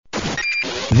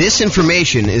This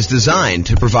information is designed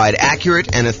to provide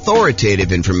accurate and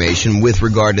authoritative information with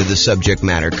regard to the subject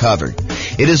matter covered.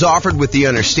 It is offered with the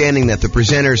understanding that the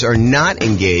presenters are not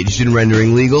engaged in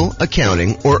rendering legal,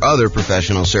 accounting, or other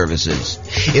professional services.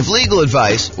 If legal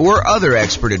advice or other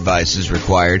expert advice is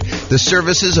required, the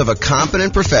services of a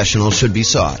competent professional should be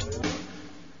sought.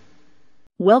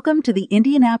 Welcome to the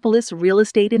Indianapolis Real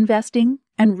Estate Investing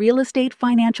and Real Estate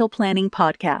Financial Planning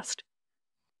Podcast.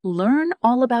 Learn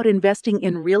all about investing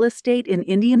in real estate in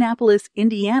Indianapolis,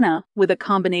 Indiana, with a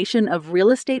combination of real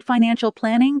estate financial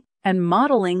planning and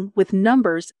modeling with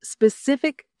numbers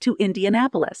specific to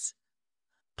Indianapolis.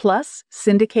 Plus,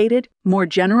 syndicated, more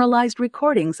generalized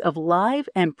recordings of live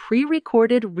and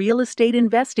pre-recorded real estate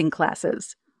investing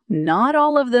classes, not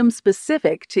all of them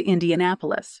specific to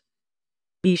Indianapolis.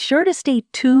 Be sure to stay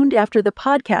tuned after the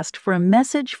podcast for a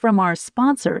message from our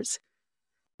sponsors.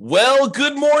 Well,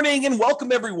 good morning and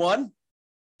welcome, everyone.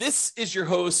 This is your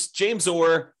host, James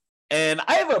Orr, and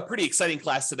I have a pretty exciting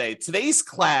class today. Today's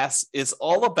class is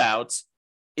all about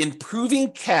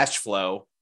improving cash flow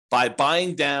by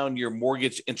buying down your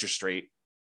mortgage interest rate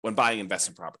when buying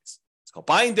investment properties. It's called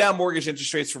Buying Down Mortgage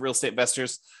Interest Rates for Real Estate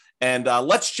Investors. And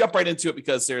let's jump right into it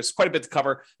because there's quite a bit to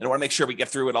cover, and I want to make sure we get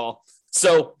through it all.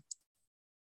 So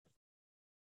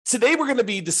today we're going to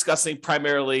be discussing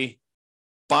primarily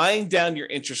buying down your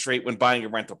interest rate when buying a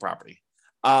rental property.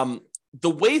 The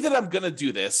way that I'm going to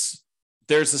do this,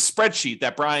 there's a spreadsheet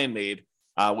that Brian made,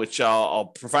 which I'll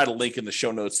provide a link in the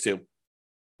show notes to.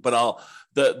 But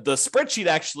the spreadsheet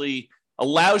actually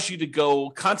allows you to go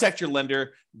contact your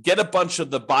lender, get a bunch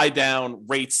of the buy down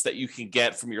rates that you can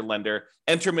get from your lender,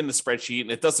 enter them in the spreadsheet,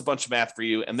 and it does a bunch of math for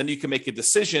you. And then you can make a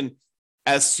decision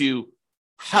as to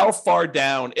how far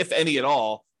down, if any at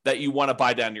all, that you want to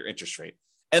buy down your interest rate.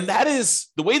 And that is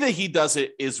the way that he does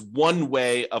it is one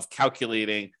way of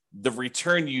calculating the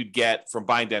return you'd get from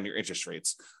buying down your interest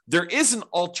rates. There is an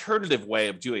alternative way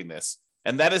of doing this,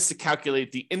 and that is to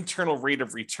calculate the internal rate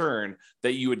of return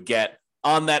that you would get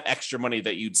on that extra money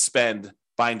that you'd spend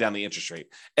buying down the interest rate.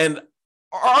 And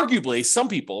arguably, some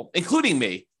people, including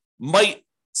me, might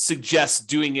suggest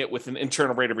doing it with an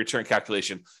internal rate of return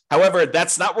calculation. However,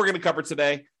 that's not what we're going to cover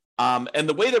today. And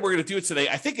the way that we're going to do it today,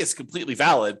 I think is completely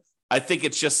valid. I think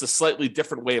it's just a slightly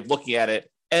different way of looking at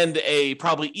it and a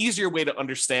probably easier way to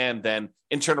understand than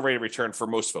internal rate of return for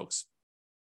most folks.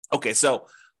 Okay, so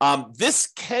this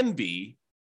can be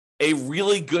a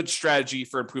really good strategy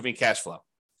for improving cash flow.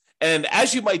 And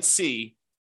as you might see,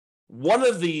 one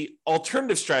of the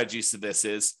alternative strategies to this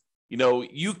is,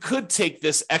 you could take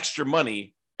this extra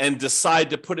money and decide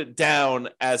to put it down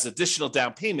as additional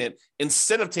down payment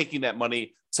instead of taking that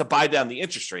money to buy down the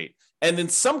interest rate. And in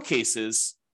some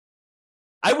cases,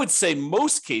 I would say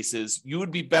most cases, you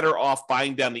would be better off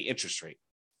buying down the interest rate.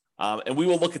 And we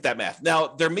will look at that math. Now,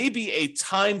 there may be a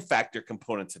time factor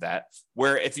component to that,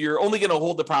 where if you're only going to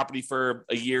hold the property for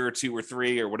a year or two or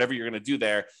three or whatever you're going to do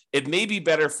there, it may be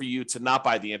better for you to not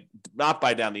buy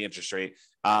down the interest rate.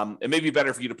 It may be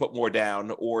better for you to put more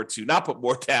down or to not put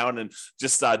more down and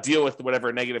just deal with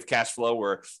whatever negative cash flow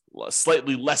or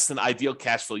slightly less than ideal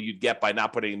cash flow you'd get by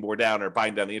not putting more down or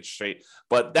buying down the interest rate.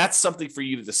 But that's something for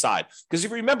you to decide. Because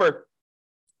if you remember,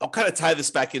 I'll kind of tie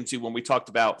this back into when we talked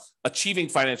about achieving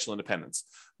financial independence.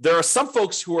 There are some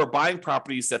folks who are buying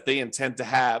properties that they intend to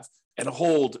have and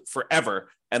hold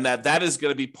forever, and that is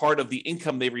going to be part of the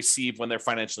income they receive when they're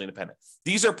financially independent.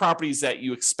 These are properties that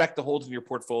you expect to hold in your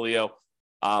portfolio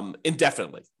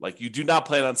indefinitely. Like you do not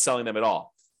plan on selling them at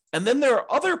all. And then there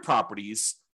are other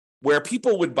properties where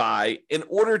people would buy in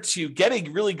order to get a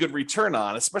really good return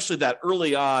on, especially that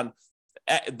early on,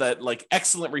 that like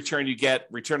excellent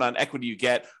return on equity you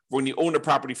get when you own a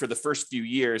property for the first few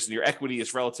years and your equity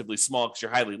is relatively small because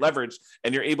you're highly leveraged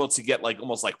and you're able to get like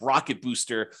almost like rocket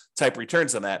booster type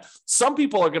returns on that. Some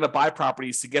people are going to buy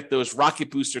properties to get those rocket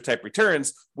booster type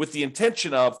returns with the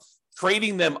intention of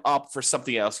trading them up for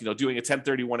something else, doing a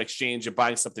 1031 exchange and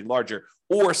buying something larger,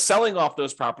 or selling off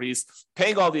those properties,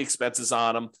 paying all the expenses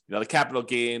on them, the capital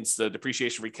gains, the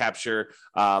depreciation recapture,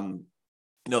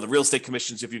 the real estate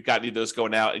commissions, if you've got any of those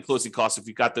going out, and closing costs, if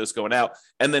you've got those going out,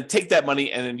 and then take that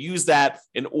money and then use that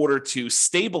in order to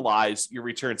stabilize your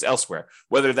returns elsewhere,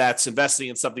 whether that's investing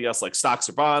in something else like stocks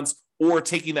or bonds, or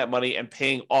taking that money and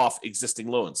paying off existing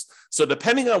loans. So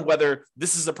depending on whether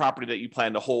this is a property that you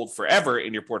plan to hold forever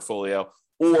in your portfolio,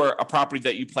 or a property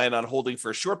that you plan on holding for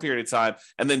a short period of time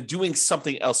and then doing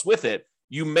something else with it,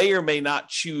 you may or may not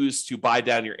choose to buy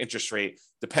down your interest rate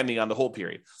depending on the hold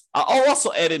period. I'll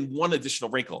also add in one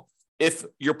additional wrinkle. if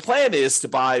your plan is to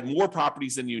buy more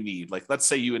properties than you need, like let's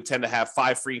say you intend to have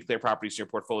 5 free and clear properties in your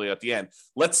portfolio at the end.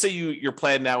 Let's say your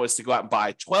plan now is to go out and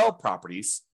buy 12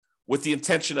 properties with the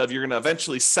intention of you're going to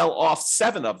eventually sell off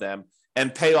 7 of them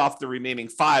and pay off the remaining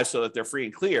 5 so that they're free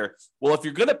and clear. Well, if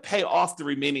you're going to pay off the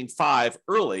remaining 5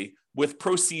 early with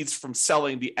proceeds from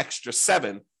selling the extra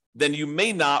 7, then you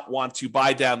may not want to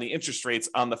buy down the interest rates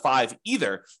on the 5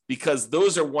 either, because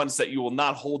those are ones that you will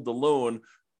not hold the loan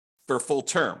for full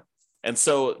term. And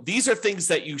so these are things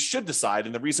that you should decide.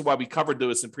 And the reason why we covered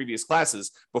those in previous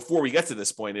classes before we get to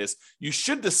this point is you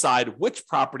should decide which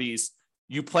properties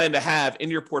you plan to have in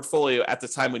your portfolio at the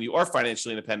time when you are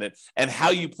financially independent and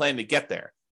how you plan to get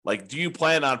there. Like, do you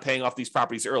plan on paying off these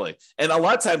properties early? And a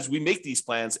lot of times we make these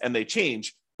plans and they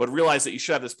change, but realize that you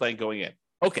should have this plan going in.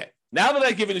 Okay, now that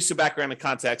I've given you some background and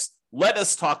context, let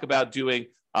us talk about doing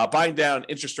buying down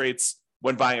interest rates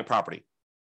when buying a property.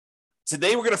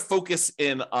 Today, we're going to focus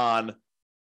in on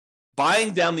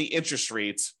buying down the interest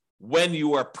rates when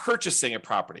you are purchasing a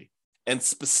property. And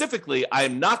specifically, I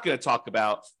am not going to talk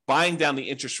about buying down the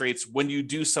interest rates when you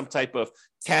do some type of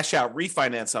cash out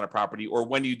refinance on a property, or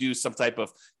when you do some type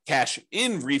of cash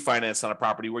in refinance on a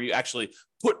property where you actually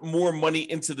put more money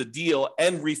into the deal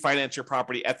and refinance your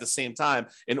property at the same time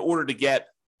in order to get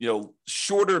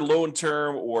shorter loan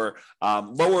term or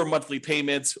lower monthly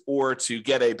payments, or to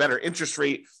get a better interest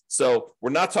rate. So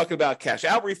we're not talking about cash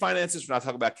out refinances. We're not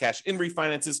talking about cash in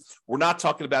refinances. We're not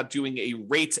talking about doing a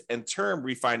rate and term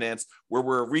refinance where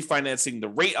we're refinancing the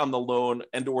rate on the loan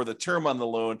and or the term on the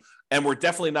loan. And we're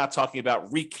definitely not talking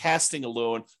about recasting a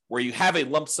loan where you have a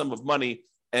lump sum of money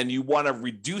and you want to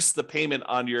reduce the payment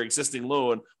on your existing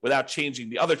loan without changing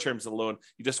the other terms of the loan.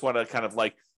 You just want to kind of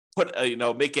like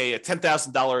make a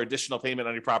 $10,000 additional payment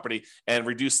on your property and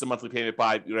reduce the monthly payment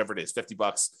by whatever it is, $50,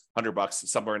 $100,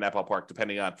 somewhere in that ballpark,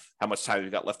 depending on how much time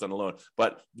you've got left on the loan.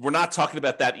 But we're not talking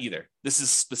about that either. This is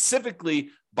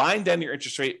specifically buying down your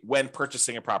interest rate when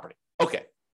purchasing a property. Okay.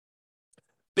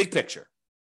 Big picture.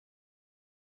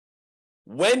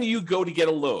 When you go to get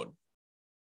a loan,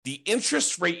 the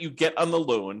interest rate you get on the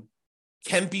loan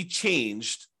can be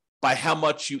changed by how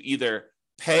much you either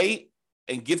pay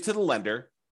and give to the lender,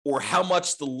 or how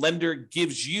much the lender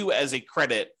gives you as a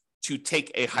credit to take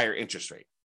a higher interest rate.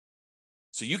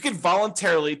 So you can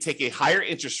voluntarily take a higher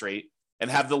interest rate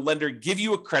and have the lender give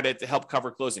you a credit to help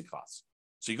cover closing costs.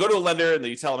 So you go to a lender and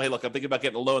then you tell them, hey, look, I'm thinking about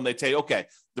getting a loan. They tell you, okay,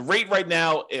 the rate right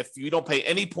now, if you don't pay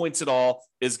any points at all,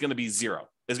 is going to be 0.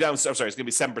 It's going to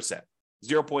be 7%.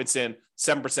 0 points in,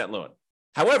 7% loan.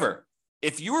 However,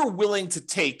 if you're willing to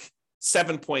take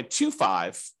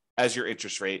 7.25 as your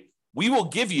interest rate, we will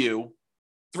give you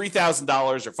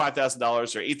 $3,000 or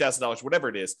 $5,000 or $8,000, whatever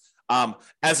it is,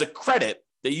 as a credit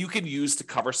that you can use to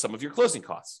cover some of your closing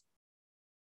costs.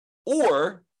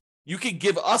 Or you can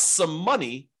give us some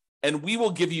money and we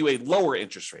will give you a lower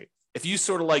interest rate. If you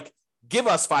sort of like give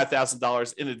us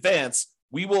 $5,000 in advance,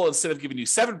 we will, instead of giving you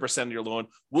 7% of your loan,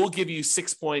 we'll give you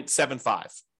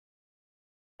 6.75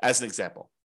 as an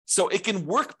example. So it can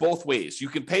work both ways. You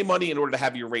can pay money in order to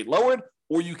have your rate lowered,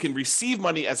 or you can receive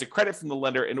money as a credit from the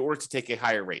lender in order to take a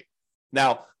higher rate.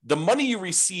 Now, the money you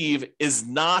receive is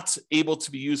not able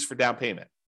to be used for down payment.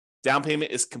 Down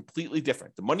payment is completely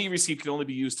different. The money you receive can only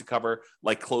be used to cover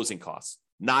like closing costs,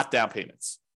 not down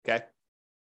payments.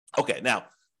 Okay, now,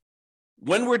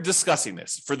 when we're discussing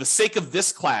this, for the sake of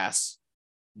this class,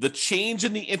 the change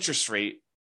in the interest rate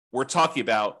we're talking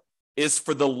about is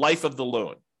for the life of the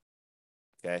loan.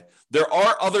 Okay. There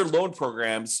are other loan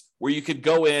programs where you could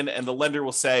go in and the lender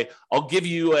will say, I'll give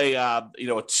you a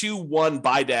 2-1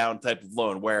 buy down type of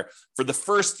loan where for the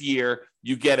first year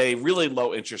you get a really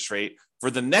low interest rate.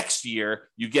 For the next year,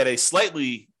 you get a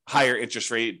slightly higher interest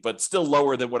rate, but still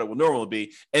lower than what it would normally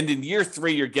be. And in year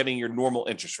 3, you're getting your normal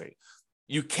interest rate.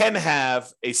 You can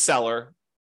have a seller,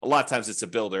 a lot of times it's a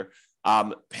builder,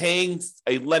 paying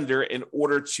a lender in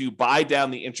order to buy down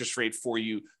the interest rate for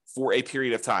you for a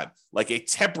period of time, like a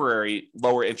temporary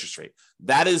lower interest rate.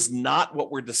 That is not what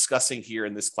we're discussing here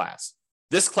in this class.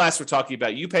 This class, we're talking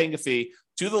about you paying a fee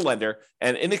to the lender,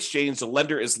 and in exchange, the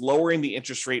lender is lowering the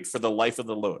interest rate for the life of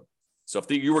the loan. So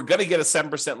if you were going to get a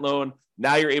 7% loan,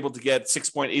 now you're able to get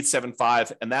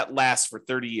 6.875, and that lasts for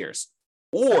 30 years.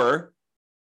 Or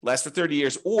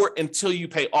until you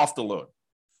pay off the loan.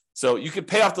 So you can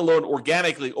pay off the loan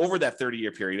organically over that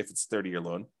 30-year period if it's a 30-year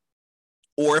loan.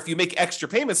 Or if you make extra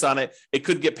payments on it, it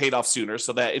could get paid off sooner.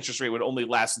 So that interest rate would only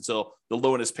last until the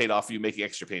loan is paid off for you making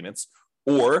extra payments.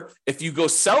 Or if you go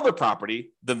sell the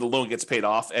property, then the loan gets paid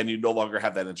off and you no longer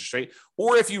have that interest rate.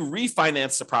 Or if you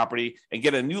refinance the property and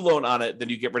get a new loan on it, then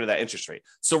you get rid of that interest rate.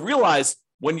 So realize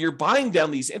when you're buying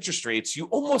down these interest rates, you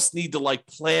almost need to like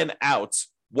plan out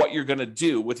what you're going to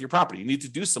do with your property. You need to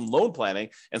do some loan planning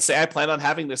and say, I plan on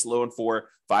having this loan for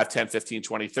 5, 10, 15,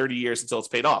 20, 30 years until it's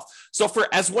paid off. So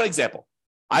as one example,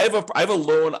 I have a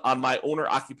loan on my owner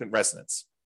occupant residence,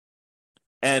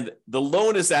 and the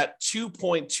loan is at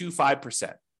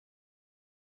 2.25%.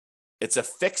 It's a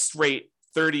fixed rate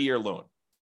 30-year loan.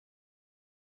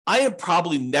 I am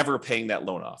probably never paying that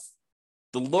loan off.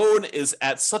 The loan is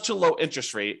at such a low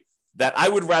interest rate that I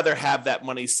would rather have that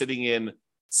money sitting in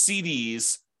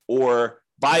CDs or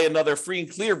buy another free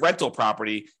and clear rental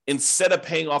property instead of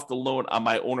paying off the loan on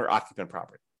my owner occupant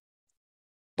property.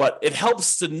 But it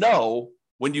helps to know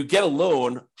when you get a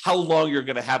loan how long you're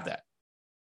going to have that.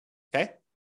 Okay.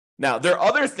 Now, there are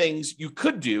other things you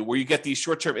could do where you get these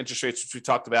short-term interest rates, which we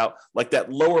talked about, like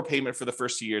that lower payment for the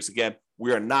first 2 years. Again,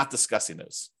 we are not discussing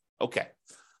those. Okay.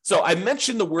 So I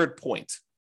mentioned the word point.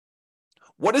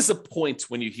 What is a point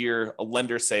when you hear a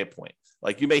lender say a point?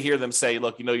 Like you may hear them say,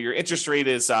 look, your interest rate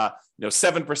is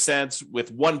 7%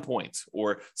 with 1 point,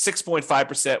 or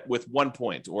 6.5% with 1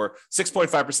 point, or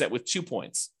 6.5% with 2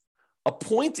 points. A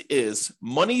point is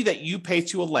money that you pay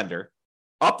to a lender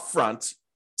upfront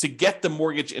to get the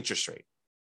mortgage interest rate.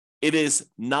 It is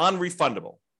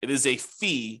non-refundable. It is a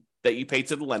fee that you pay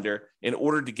to the lender in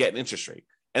order to get an interest rate.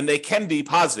 And they can be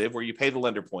positive, where you pay the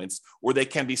lender points, or they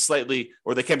can be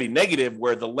negative,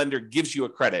 where the lender gives you a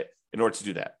credit in order to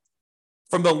do that.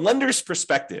 From the lender's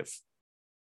perspective,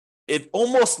 it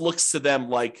almost looks to them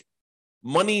like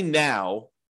money now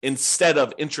instead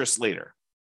of interest later.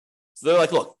 So they're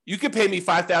like, look, you can pay me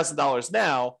 $5,000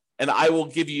 now, and I will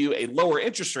give you a lower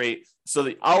interest rate so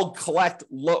that I'll collect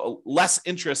less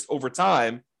interest over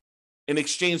time in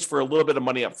exchange for a little bit of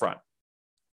money up front.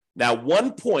 Now,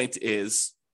 1 point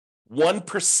is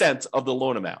 1% of the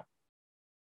loan amount.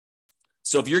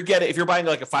 So if you're buying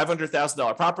like a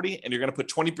 $500,000 property and you're going to put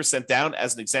 20% down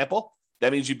as an example,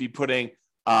 that means you'd be putting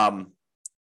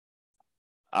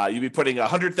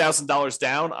 $100,000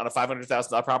 down on a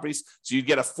 $500,000 property. So you'd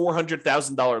get a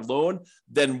 $400,000 loan.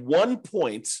 Then 1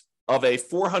 point of a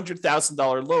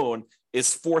 $400,000 loan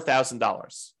is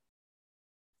 $4,000.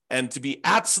 And to be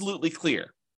absolutely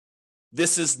clear,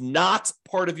 this is not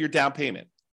part of your down payment.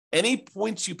 Any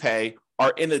points you pay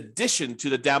are in addition to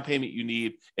the down payment you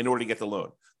need in order to get the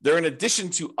loan. They're in addition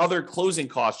to other closing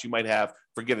costs you might have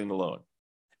for getting the loan.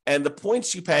 And the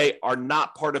points you pay are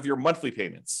not part of your monthly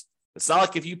payments. It's not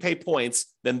like if you pay points,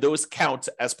 then those count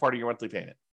as part of your monthly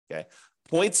payment. Okay.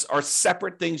 Points are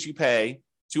separate things you pay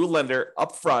to a lender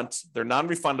up front. They're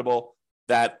non-refundable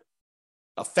that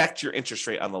affect your interest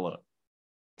rate on the loan.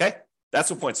 Okay. That's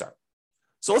what points are.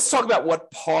 So let's talk about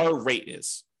what par rate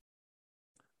is.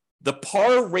 The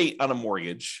par rate on a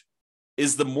mortgage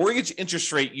is the mortgage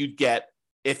interest rate you'd get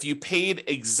if you paid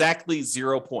exactly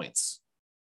 0 points.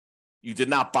 You did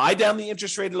not buy down the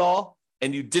interest rate at all,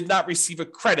 and you did not receive a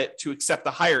credit to accept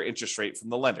the higher interest rate from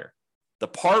the lender. The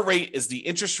par rate is the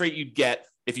interest rate you'd get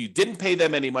if you didn't pay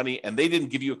them any money and they didn't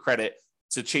give you a credit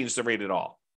to change the rate at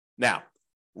all. Now,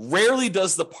 rarely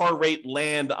does the par rate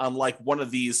land on like one of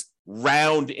these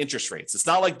round interest rates. It's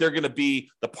not like they're going to be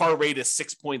the par rate is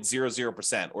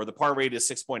 6.00% or the par rate is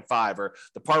 6.5 or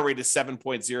the par rate is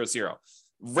 7.00.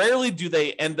 Rarely do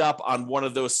they end up on one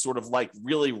of those sort of like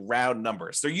really round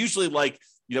numbers. They're usually like,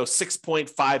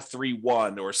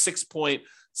 6.531 or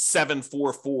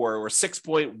 6.744 or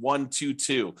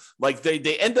 6.122. Like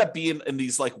they end up being in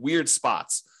these like weird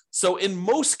spots. So in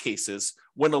most cases,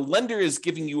 when a lender is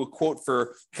giving you a quote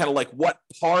for kind of like what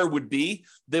par would be,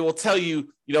 they will tell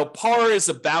you, par is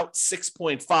about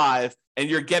 6.5 and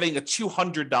you're getting a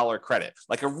 $200 credit,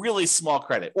 like a really small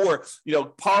credit. Or,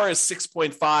 par is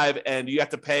 6.5 and you have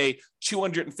to pay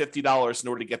 $250 in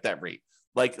order to get that rate.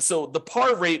 Like, so the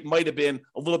par rate might have been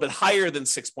a little bit higher than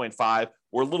 6.5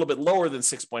 or a little bit lower than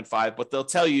 6.5, but they'll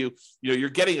tell you, you're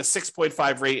getting a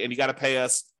 6.5 rate and you got to pay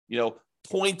us,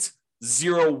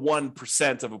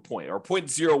 0.01% of a point or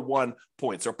 0.01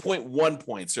 points or 0.1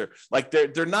 points, or like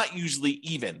they're not usually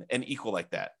even and equal like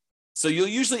that. So you'll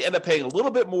usually end up paying a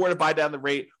little bit more to buy down the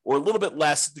rate or a little bit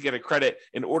less to get a credit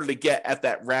in order to get at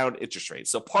that round interest rate.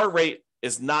 So par rate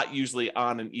is not usually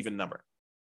on an even number.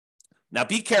 Now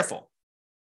be careful.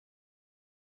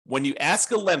 When you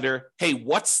ask a lender, hey,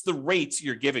 what's the rate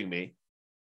you're giving me?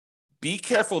 Be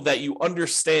careful that you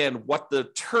understand what the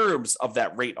terms of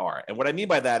that rate are. And what I mean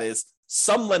by that is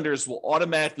some lenders will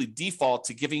automatically default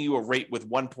to giving you a rate with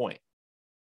 1 point.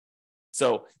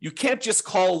 So you can't just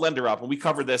call a lender up, and we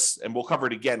cover this, and we'll cover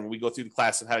it again when we go through the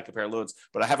class on how to compare loans,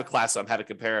 but I have a class on how to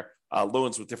compare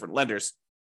loans with different lenders.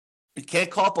 You can't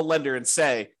call up a lender and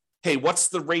say, hey, what's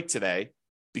the rate today?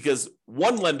 because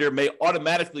one lender may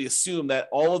automatically assume that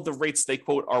all of the rates they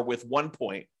quote are with 1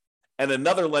 point, and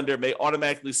another lender may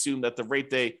automatically assume that the rate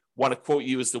they want to quote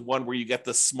you is the one where you get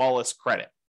the smallest credit.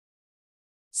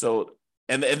 So,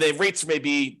 and the rates may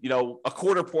be, a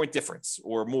quarter point difference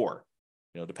or more,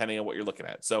 depending on what you're looking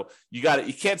at. So you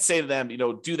can't say to them,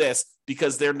 do this,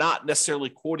 because they're not necessarily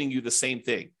quoting you the same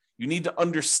thing. You need to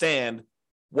understand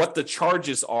what the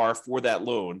charges are for that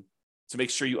loan to make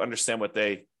sure you understand what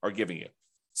they are giving you.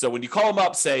 So when you call them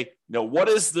up, say, what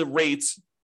is the rate?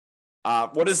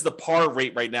 What is the par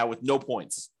rate right now with no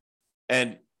points?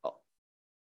 And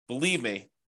believe me,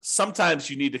 sometimes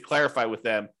you need to clarify with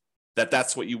them that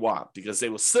that's what you want, because they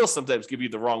will still sometimes give you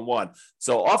the wrong one.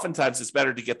 So oftentimes it's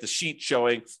better to get the sheet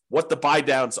showing what the buy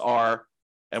downs are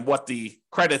and what the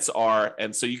credits are.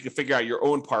 And so you can figure out your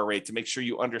own par rate to make sure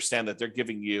you understand that they're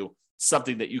giving you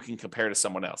something that you can compare to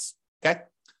someone else. Okay.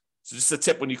 So just a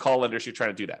tip when you call lenders, you're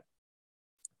trying to do that.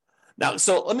 Now,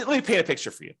 so let me paint a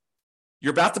picture for you.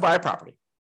 You're about to buy a property.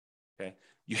 Okay.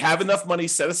 You have enough money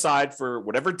set aside for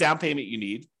whatever down payment you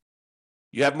need.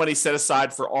 You have money set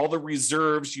aside for all the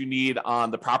reserves you need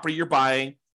on the property you're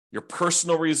buying, your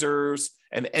personal reserves,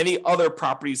 and any other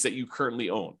properties that you currently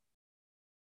own.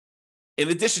 In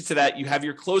addition to that, you have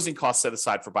your closing costs set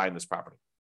aside for buying this property.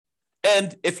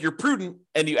 And if you're prudent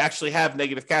and you actually have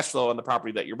negative cash flow on the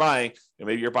property that you're buying, and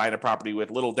maybe you're buying a property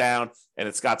with little down and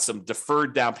it's got some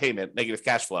deferred down payment, negative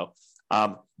cash flow,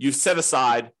 you've set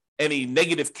aside any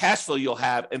negative cash flow you'll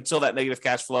have until that negative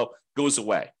cash flow goes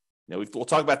away. We'll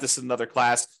talk about this in another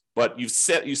class, but you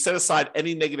set aside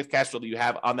any negative cash flow that you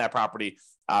have on that property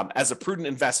as a prudent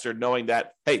investor, knowing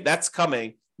that, hey, that's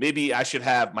coming. Maybe I should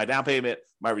have my down payment,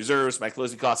 my reserves, my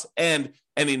closing costs, and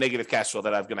any negative cash flow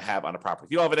that I'm going to have on a property.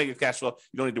 If you don't have a negative cash flow,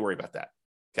 you don't need to worry about that.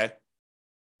 Okay.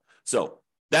 So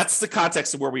that's the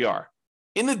context of where we are.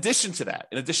 In addition to that,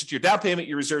 in addition to your down payment,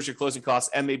 your reserves, your closing costs,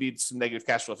 and maybe some negative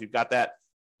cash flow, if you've got that,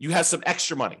 you have some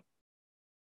extra money.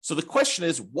 So the question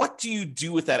is, what do you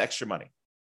do with that extra money?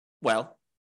 Well,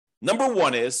 number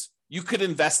one is you could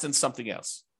invest in something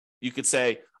else. You could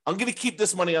say, I'm going to keep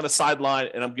this money on the sideline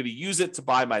and I'm going to use it to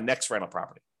buy my next rental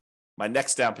property, my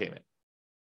next down payment,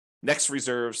 next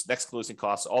reserves, next closing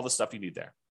costs, all the stuff you need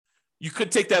there. You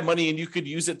could take that money and you could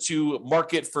use it to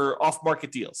market for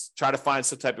off-market deals. Try to find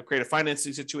some type of creative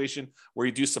financing situation where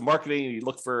you do some marketing and you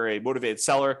look for a motivated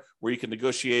seller where you can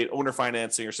negotiate owner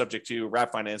financing or subject to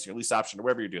wrap financing or lease option or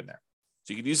whatever you're doing there.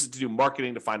 So you can use it to do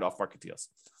marketing to find off-market deals.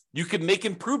 You can make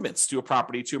improvements to a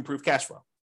property to improve cash flow,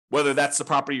 whether that's the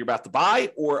property you're about to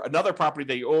buy or another property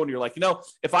that you own. You're like,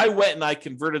 if I went and I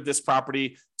converted this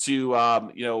property to,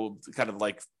 kind of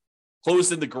like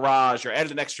closed in the garage or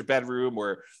added an extra bedroom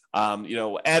or,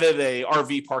 added a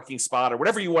RV parking spot or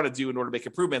whatever you want to do in order to make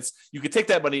improvements, you could take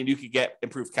that money and you could get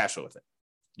improved cash flow with it.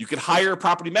 You could hire a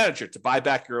property manager to buy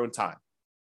back your own time.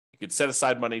 You could set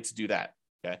aside money to do that.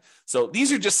 Okay. So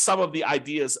these are just some of the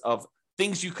ideas of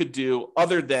things you could do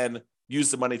other than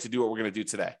use the money to do what we're going to do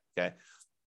today. Okay.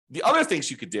 The other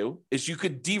things you could do is you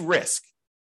could de-risk.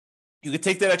 You could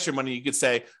take that extra money. You could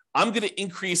say, I'm going to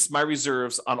increase my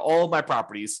reserves on all of my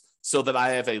properties so that I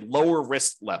have a lower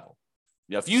risk level.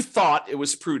 If you thought it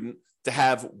was prudent to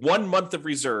have 1 month of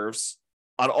reserves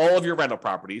on all of your rental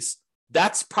properties,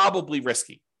 that's probably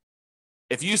risky.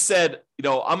 If you said,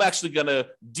 I'm actually going to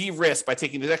de-risk by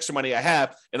taking this extra money I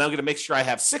have, and I'm going to make sure I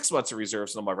have 6 months of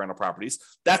reserves on my rental properties,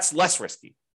 that's less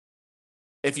risky.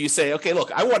 If you say, okay,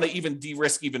 look, I want to even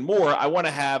de-risk even more. I want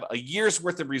to have a year's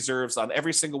worth of reserves on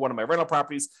every single one of my rental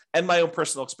properties and my own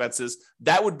personal expenses.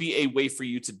 That would be a way for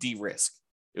you to de-risk.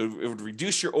 It would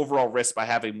reduce your overall risk by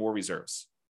having more reserves.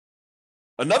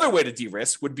 Another way to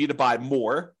de-risk would be to buy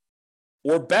more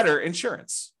or better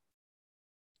insurance.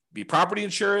 Be property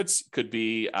insurance, could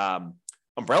be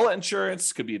umbrella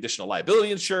insurance, could be additional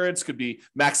liability insurance, could be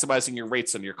maximizing your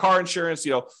rates on your car insurance,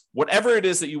 whatever it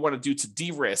is that you want to do to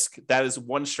de-risk, that is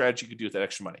one strategy you could do with that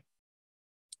extra money.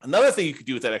 Another thing you could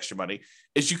do with that extra money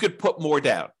is you could put more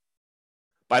down.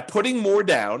 By putting more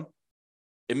down,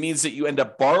 it means that you end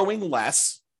up borrowing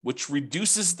less, which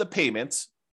reduces the payment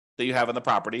that you have on the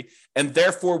property and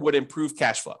therefore would improve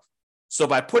cash flow. So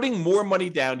by putting more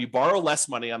money down, you borrow less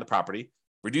money on the property,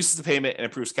 reduces the payment, and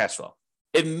improves cash flow.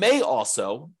 It may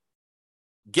also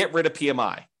get rid of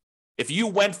PMI. If you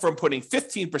went from putting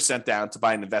 15% down to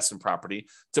buy an investment property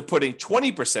to putting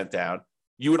 20% down,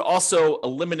 you would also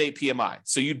eliminate PMI.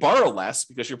 So you'd borrow less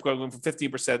because you're going from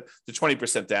 15% to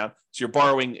 20% down. So you're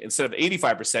borrowing, instead of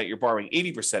 85%, you're borrowing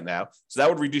 80% now. So that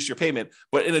would reduce your payment.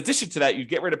 But in addition to that, you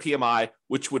get rid of PMI,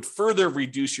 which would further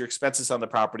reduce your expenses on the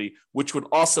property, which would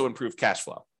also improve cash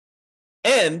flow.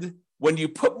 And when you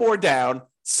put more down,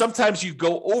 sometimes you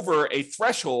go over a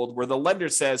threshold where the lender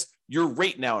says your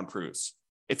rate now improves.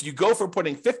 If you go from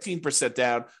putting 15%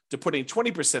 down to putting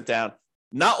 20% down,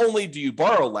 not only do you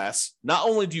borrow less, not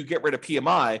only do you get rid of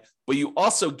PMI, but you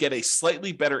also get a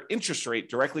slightly better interest rate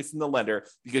directly from the lender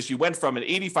because you went from an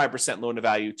 85% loan to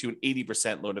value to an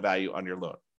 80% loan to value on your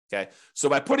loan. Okay. So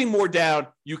by putting more down,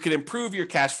 you can improve your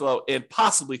cash flow in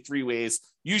possibly 3 ways,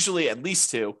 usually at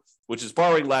least 2, which is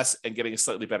borrowing less and getting a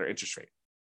slightly better interest rate.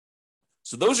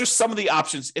 So those are some of the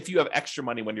options if you have extra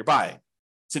money when you're buying.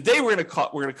 Today, we're going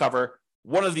to cover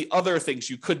one of the other things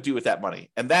you could do with that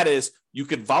money, and that is you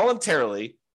could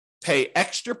voluntarily pay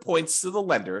extra points to the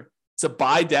lender to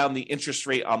buy down the interest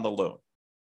rate on the loan.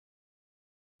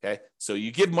 Okay, so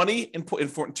you give money in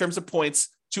terms of points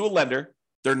to a lender.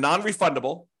 They're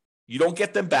non-refundable. You don't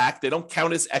get them back. They don't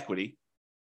count as equity,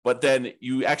 but then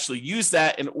you actually use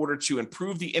that in order to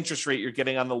improve the interest rate you're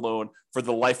getting on the loan for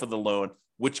the life of the loan,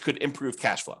 which could improve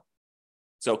cash flow.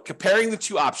 So comparing the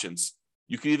two options,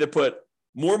 you can either put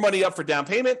more money up for down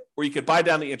payment, or you could buy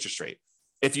down the interest rate.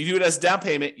 If you do it as down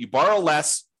payment, you borrow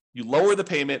less, you lower the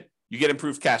payment, you get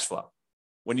improved cash flow.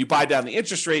 When you buy down the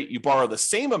interest rate, you borrow the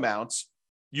same amounts,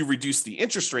 you reduce the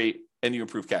interest rate, and you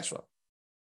improve cash flow.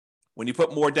 When you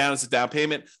put more down as a down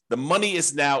payment, the money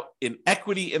is now in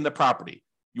equity in the property.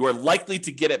 You are likely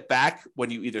to get it back when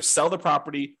you either sell the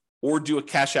property or do a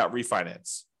cash out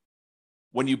refinance.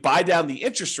 When you buy down the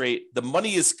interest rate, the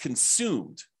money is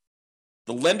consumed.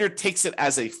 The lender takes it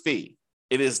as a fee.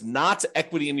 It is not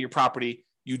equity in your property.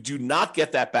 You do not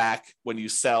get that back when you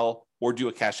sell or do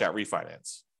a cash out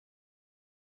refinance.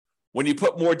 When you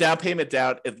put more down payment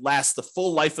down, it lasts the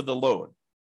full life of the loan,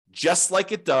 just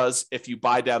like it does if you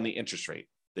buy down the interest rate.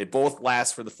 They both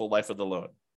last for the full life of the loan.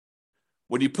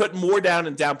 When you put more down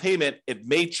in down payment, it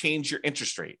may change your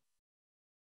interest rate.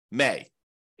 May.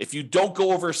 If you don't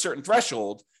go over a certain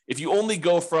threshold, if you only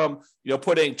go from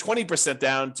putting 20%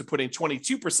 down to putting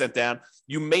 22% down,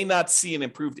 you may not see an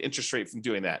improved interest rate from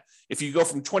doing that. If you go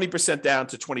from 20% down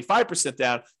to 25%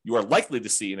 down, you are likely to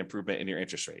see an improvement in your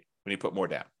interest rate when you put more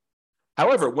down.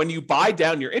 However, when you buy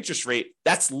down your interest rate,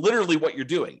 that's literally what you're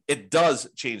doing. It does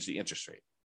change the interest rate.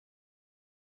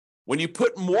 When you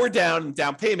put more down in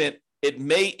down payment, it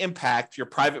may impact your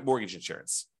private mortgage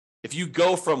insurance. If you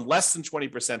go from less than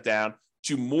 20% down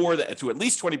to at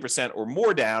least 20% or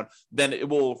more down, then it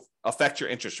will affect your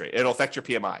interest rate. It'll affect your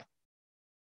PMI.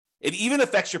 It even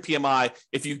affects your PMI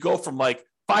if you go from like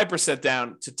 5%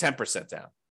 down to 10% down.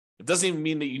 It doesn't even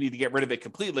mean that you need to get rid of it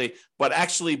completely, but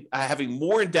actually having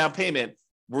more in down payment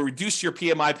will reduce your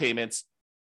PMI payments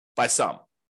by some,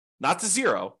 not to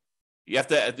zero. You have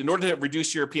to, in order to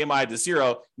reduce your PMI to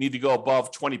zero, you need to go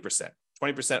above 20%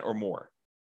 or more.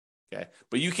 Okay,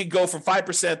 but you can go from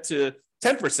 5% to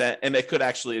 10%, and it could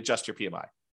actually adjust your PMI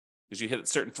because you hit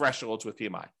certain thresholds with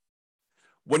PMI.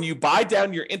 When you buy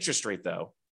down your interest rate,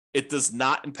 though, it does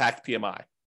not impact PMI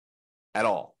at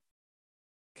all.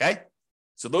 Okay,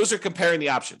 so those are comparing the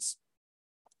options.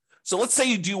 So let's say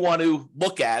you do want to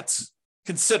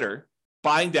consider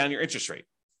buying down your interest rate.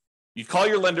 You call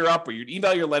your lender up or you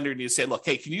email your lender and you say, look,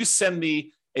 hey, can you send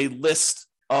me a list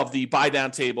of the buy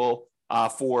down table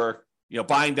for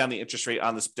buying down the interest rate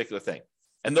on this particular thing?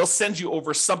 And they'll send you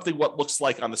over something what looks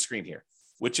like on the screen here,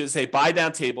 which is a buy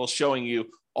down table showing you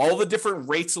all the different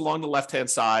rates along the left-hand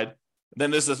side.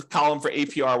 Then there's a column for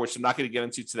APR, which I'm not going to get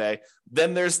into today.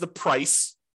 Then there's the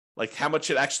price, like how much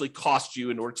it actually cost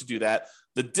you in order to do that.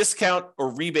 The discount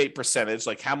or rebate percentage,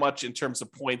 like how much in terms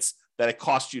of points that it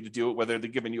costs you to do it, whether they're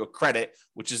giving you a credit,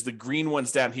 which is the green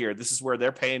ones down here. This is where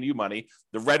they're paying you money.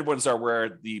 The red ones are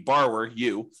where the borrower,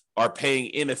 you, are paying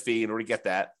in a fee in order to get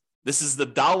that. This is the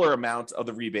dollar amount of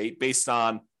the rebate based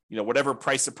on whatever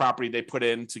price of property they put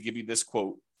in to give you this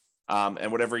quote,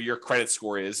 and whatever your credit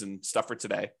score is and stuff for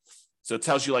today. So it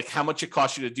tells you like how much it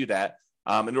costs you to do that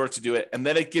in order to do it. And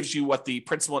then it gives you what the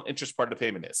principal and interest part of the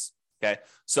payment is. Okay.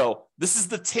 So this is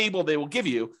the table they will give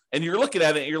you. And you're looking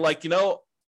at it and you're like,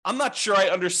 I'm not sure I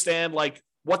understand like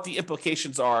what the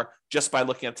implications are just by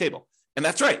looking at the table. And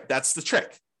that's right. That's the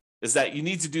trick, is that you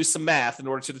need to do some math in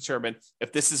order to determine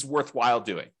if this is worthwhile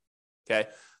doing. Okay.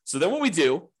 So then what we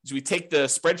do is we take the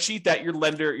spreadsheet that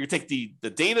you take the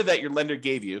data that your lender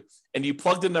gave you, and you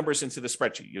plug the numbers into the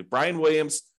spreadsheet. You have Brian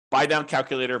Williams buy down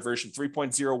calculator version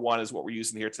 3.01 is what we're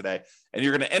using here today. And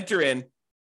you're going to enter in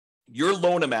your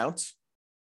loan amount,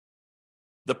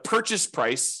 the purchase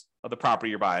price of the property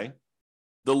you're buying,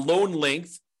 the loan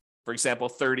length, for example,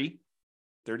 30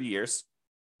 years,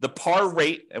 the par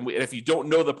rate. And if you don't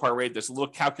know the par rate, there's a little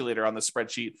calculator on the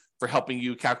spreadsheet for helping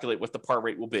you calculate what the par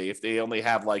rate will be. If they only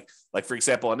have like for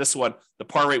example, on this one, the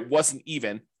par rate wasn't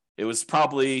even. it was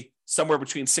probably somewhere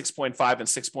between 6.5 and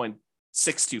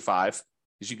 6.625.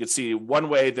 As you can see, one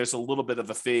way there's a little bit of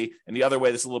a fee, and the other way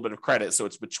there's a little bit of credit. So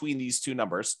it's between these two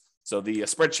numbers. So the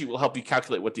spreadsheet will help you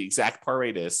calculate what the exact par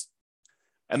rate is.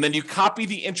 And then you copy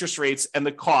the interest rates and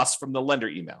the costs from the lender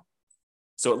email.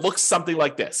 So it looks something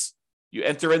like this. You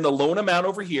enter in the loan amount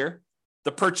over here,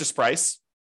 the purchase price,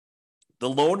 the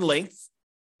loan length,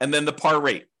 and then the par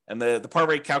rate. And the par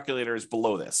rate calculator is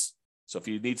below this. So if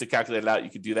you need to calculate it out, you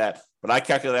can do that. But I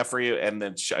calculate that for you, and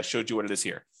then I showed you what it is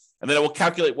here. And then it will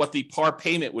calculate what the par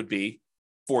payment would be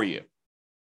for you.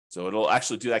 So it'll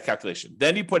actually do that calculation.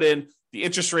 Then you put in the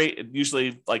interest rate. It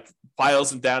usually like files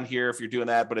them down here if you're doing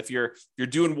that. But if you're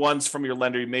doing ones from your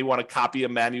lender, you may want to copy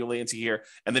them manually into here.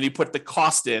 And then you put the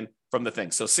cost in from the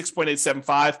thing. So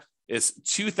 6.875 is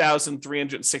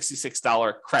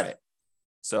 $2,366 credit.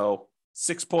 So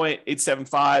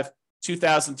 6.875,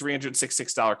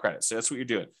 $2,366 credit. So that's what you're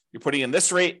doing. You're putting in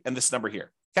this rate and this number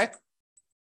here. Okay.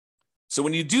 So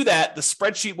when you do that, the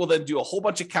spreadsheet will then do a whole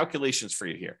bunch of calculations for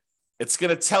you here. It's going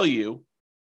to tell you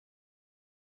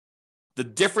the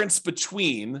difference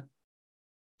between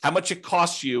how much it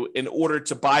costs you in order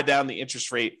to buy down the interest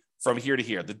rate from here to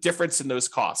here, the difference in those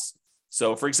costs.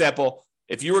 So for example,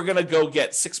 if you were going to go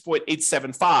get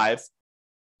 6.875,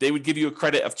 they would give you a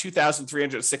credit of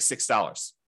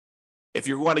 $2,366. If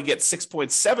you're going to get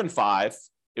 6.75,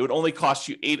 it would only cost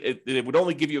you it would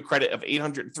only give you a credit of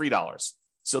 $803.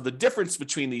 So the difference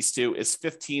between these two is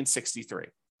 $1,563.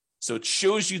 So it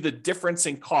shows you the difference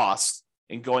in cost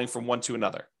in going from one to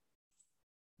another.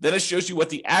 Then it shows you what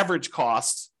the average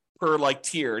cost per like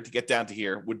tier to get down to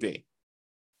here would be.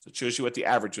 So it shows you what the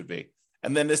average would be.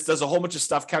 And then this does a whole bunch of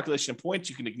stuff, calculation of points.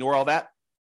 You can ignore all that.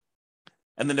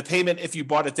 And then the payment, if you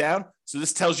bought it down. So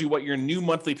this tells you what your new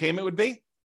monthly payment would be.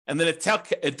 And then it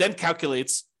then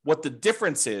calculates what the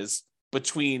difference is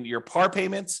between your par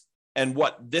payments and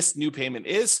what this new payment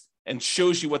is, and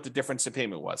shows you what the difference in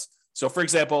payment was. So for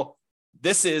example,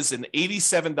 this is an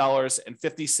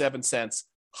 $87.57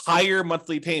 higher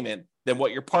monthly payment than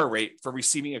what your par rate for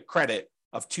receiving a credit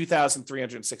of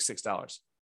 $2,366.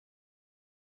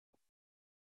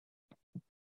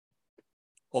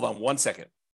 Hold on one second.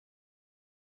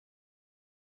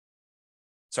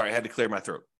 Sorry, I had to clear my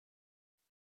throat.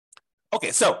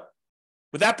 Okay, so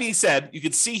with that being said, you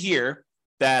can see here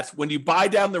that when you buy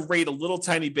down the rate a little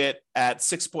tiny bit at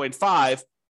 6.5,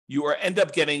 you end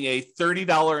up getting a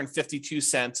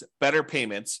 $30.52 better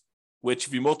payment, which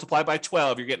if you multiply by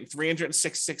 12, you're getting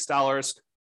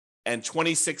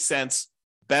 $366.26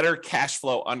 better cash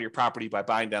flow on your property by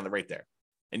buying down the rate there.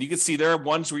 And you can see there are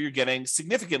ones where you're getting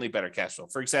significantly better cash flow.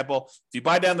 For example, if you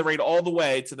buy down the rate all the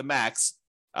way to the max,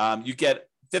 you get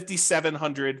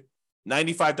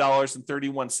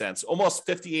 $5,795.31, almost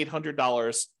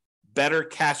 $5,800 better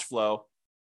cash flow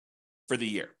for the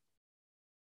year.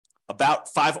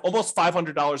 Almost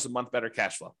 $500 a month better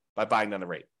cash flow by buying down the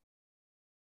rate.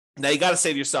 Now you got to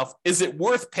say to yourself, is it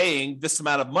worth paying this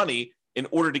amount of money in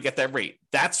order to get that rate?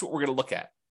 That's what we're going to look at.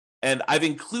 And I've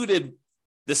included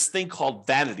this thing called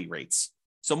vanity rates.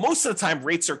 So most of the time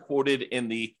rates are quoted in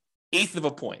the eighth of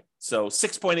a point. So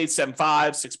 6.875,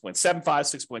 6.75,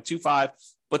 6.25.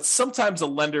 But sometimes a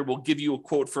lender will give you a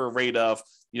quote for a rate of,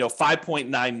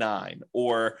 5.99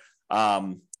 or,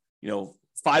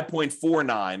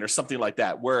 5.49 or something like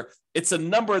that, where it's a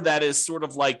number that is sort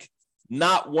of like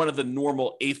not one of the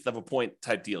normal eighth of a point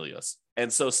type deals.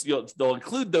 And so they'll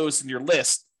include those in your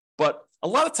list, but a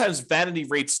lot of times vanity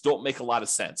rates don't make a lot of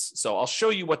sense. So I'll show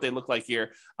you what they look like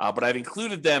here, but I've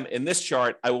included them in this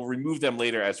chart. I will remove them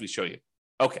later as we show you.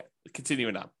 Okay,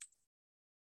 continuing on.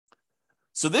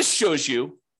 So this shows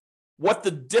you what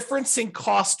the difference in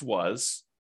cost was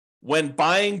when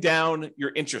buying down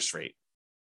your interest rate.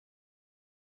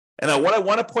 And what I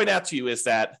want to point out to you is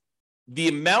that the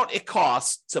amount it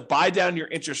costs to buy down your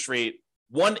interest rate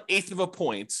 1/8 of a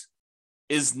point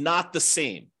is not the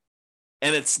same.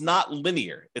 And it's not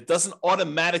linear. It doesn't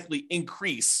automatically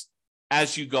increase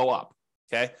as you go up.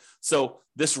 Okay. So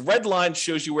this red line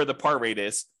shows you where the par rate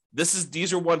is.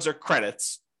 These ones are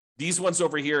credits. These ones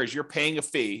over here is you're paying a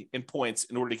fee in points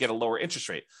in order to get a lower interest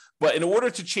rate. But in order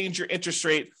to change your interest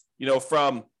rate,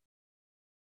 from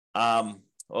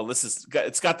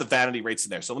it's got the vanity rates in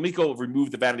there. So let me go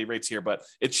remove the vanity rates here, but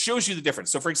it shows you the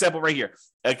difference. So for example, right here,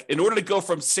 in order to go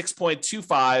from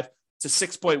 6.25 to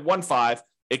 6.15,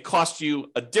 it costs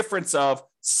you a difference of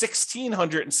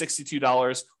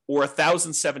 $1,662 or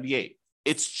 $1,078.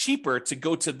 It's cheaper to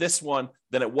go to this one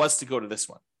than it was to go to this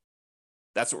one.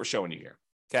 That's what we're showing you here.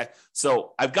 Okay.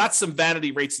 So I've got some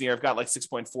vanity rates in here. I've got like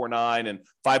 6.49 and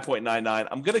 5.99.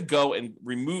 I'm going to go and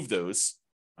remove those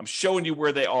I'm showing you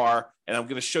where they are, and I'm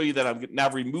going to show you that I'm going to now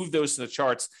remove those in the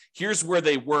charts. Here's where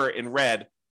they were in red.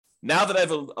 Now that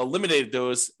I've eliminated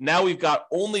those, now we've got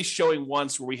only showing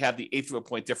ones where we have the eighth of a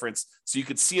point difference. So you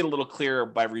could see it a little clearer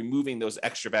by removing those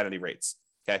extra vanity rates.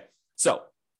 Okay. So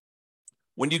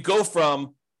when you go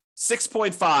from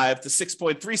 6.5 to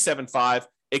 6.375,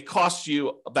 it costs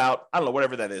you about, I don't know,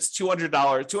 whatever that is, $200,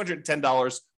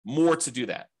 $210 more to do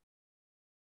that.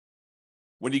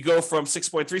 When you go from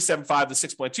 6.375 to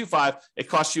 6.25, it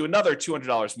costs you another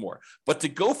 $200 more. But to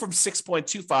go from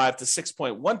 6.25 to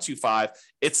 6.125,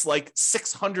 it's like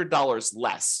 $600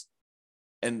 less.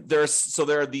 And there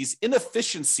are these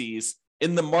inefficiencies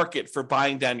in the market for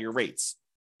buying down your rates.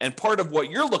 And part of what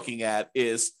you're looking at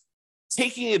is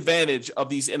taking advantage of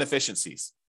these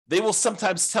inefficiencies. They will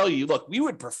sometimes tell you, look, we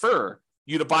would prefer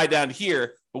you to buy down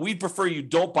here, but we'd prefer you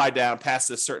don't buy down past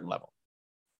this certain level.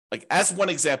 Like as one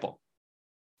example,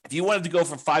 if you wanted to go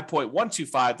from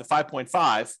 5.125 to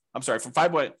 5.5, I'm sorry, from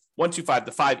 5.125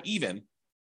 to 5 even,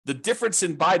 the difference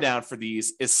in buy down for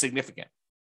these is significant.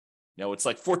 You know, it's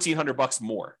like $1,400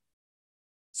 more.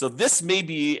 So this may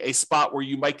be a spot where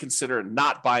you might consider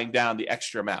not buying down the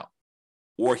extra amount.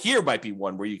 Or here might be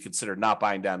one where you consider not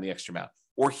buying down the extra amount.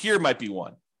 Or here might be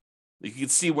one. You can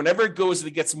see whenever it goes and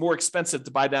it gets more expensive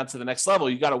to buy down to the next level,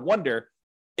 you got to wonder,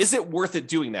 is it worth it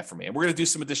doing that for me? And we're going to do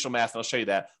some additional math, and I'll show you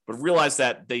that. But realize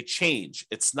that they change.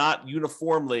 It's not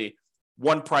uniformly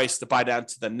one price to buy down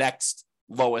to the next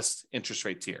lowest interest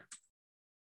rate tier.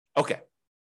 Okay.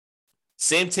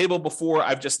 Same table before.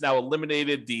 I've just now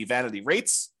eliminated the vanity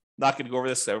rates. Not going to go over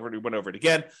this. I already went over it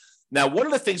again. Now, one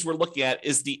of the things we're looking at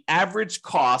is the average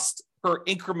cost per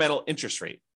incremental interest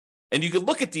rate. And you can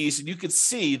look at these and you can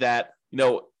see that, you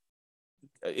know,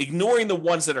 ignoring the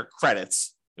ones that are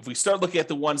credits, if we start looking at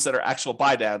the ones that are actual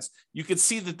buy downs, you can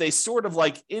see that they sort of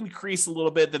like increase a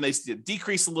little bit, then they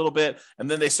decrease a little bit,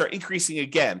 and then they start increasing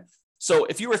again. So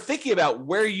if you were thinking about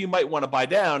where you might want to buy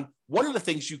down, one of the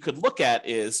things you could look at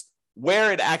is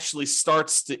where it actually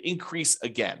starts to increase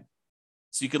again.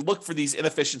 So you can look for these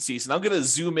inefficiencies, and I'm going to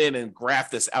zoom in and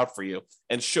graph this out for you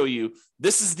and show you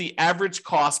this is the average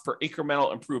cost per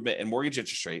incremental improvement in mortgage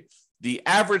interest rate, the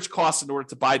average cost in order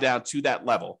to buy down to that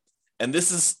level. And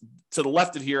this is to the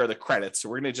left of here are the credits. So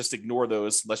we're going to just ignore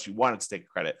those unless you wanted to take a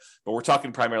credit, but we're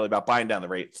talking primarily about buying down the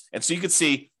rate. And so you can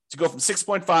see to go from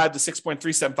 6.5 to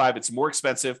 6.375, it's more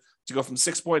expensive. To go from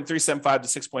 6.375 to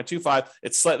 6.25,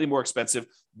 it's slightly more expensive.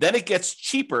 Then it gets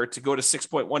cheaper to go to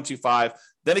 6.125.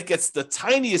 Then it gets the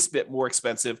tiniest bit more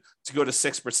expensive to go to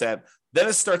 6%. Then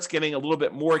it starts getting a little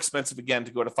bit more expensive again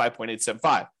to go to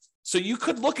 5.875. So you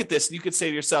could look at this and you could say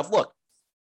to yourself, look,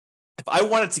 if I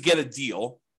wanted to get a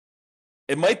deal,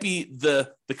 it might be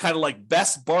the kind of like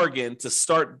best bargain to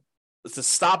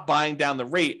stop buying down the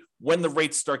rate when the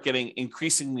rates start getting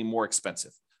increasingly more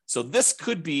expensive. So this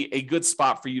could be a good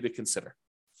spot for you to consider.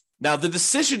 Now, the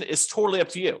decision is totally up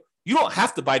to you. You don't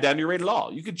have to buy down your rate at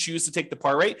all. You could choose to take the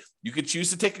par rate. You could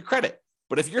choose to take a credit.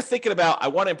 But if you're thinking about, I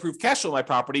want to improve cash flow on my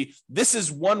property, this is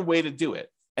one way to do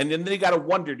it. And then you got to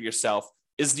wonder to yourself,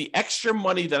 is the extra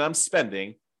money that I'm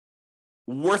spending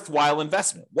worthwhile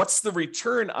investment? What's the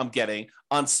return I'm getting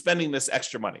on spending this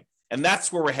extra money? And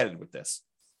that's where we're headed with this.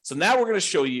 So now we're going to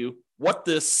show you what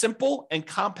the simple and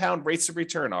compound rates of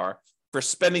return are for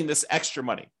spending this extra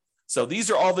money. So these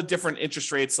are all the different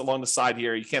interest rates along the side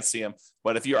here. You can't see them,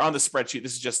 but if you're on the spreadsheet,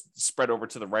 this is just spread over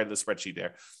to the right of the spreadsheet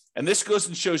there. And this goes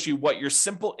and shows you what your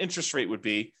simple interest rate would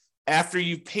be after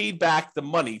you've paid back the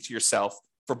money to yourself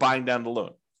for buying down the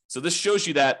loan. So this shows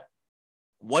you that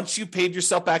once you paid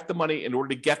yourself back the money in order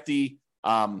to get the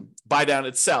buy down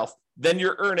itself, then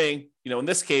you're earning, in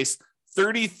this case,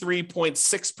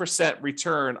 33.6%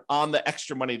 return on the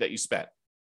extra money that you spent.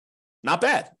 Not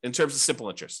bad in terms of simple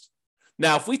interest.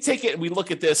 Now, if we take it and we look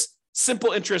at this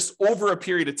simple interest over a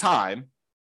period of time,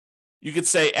 you could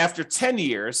say after 10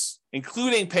 years,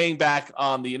 including paying back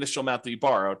on the initial amount that you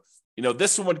borrowed,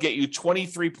 this one would get you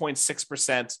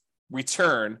 23.6%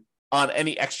 return on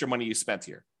any extra money you spent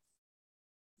here.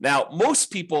 Now,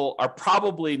 most people are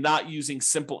probably not using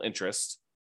simple interest,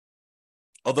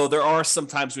 although there are some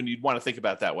times when you'd want to think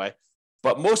about it that way.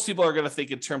 But most people are going to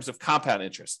think in terms of compound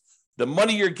interest. The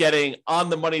money you're getting on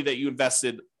the money that you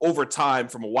invested over time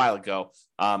from a while ago,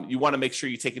 you want to make sure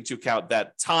you take into account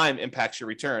that time impacts your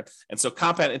return. And so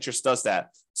compound interest does that.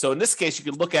 So in this case, you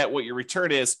can look at what your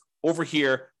return is over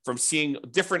here from seeing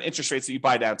different interest rates that you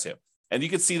buy down to. And you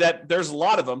can see that there's a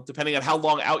lot of them, depending on how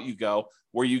long out you go,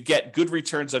 where you get good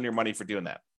returns on your money for doing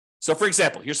that. So for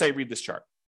example, here's how you read this chart.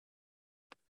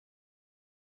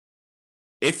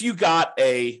 If you bought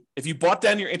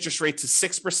down your interest rate to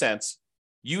 6%,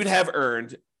 you'd have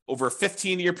earned over a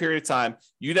 15-year period of time,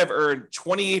 you'd have earned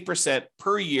 28%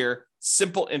 per year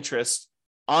simple interest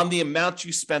on the amount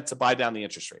you spent to buy down the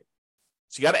interest rate.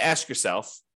 So you got to ask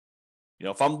yourself,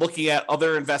 if I'm looking at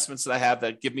other investments that I have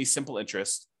that give me simple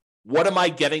interest, what am I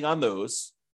getting on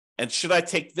those? And should I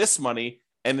take this money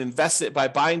and invest it by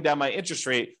buying down my interest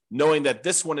rate, knowing that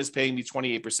this one is paying me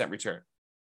 28% return?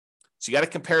 So you got to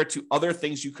compare it to other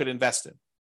things you could invest in.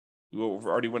 We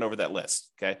already went over that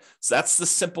list. Okay. So that's the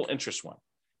simple interest one.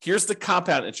 Here's the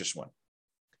compound interest one.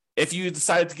 If you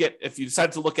decide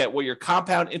to look at what your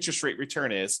compound interest rate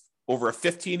return is over a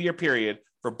 15-year period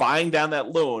for buying down that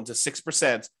loan to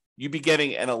 6%, you'd be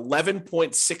getting an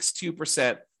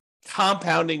 11.62%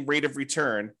 compounding rate of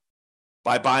return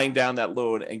by buying down that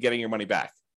loan and getting your money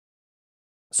back.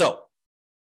 So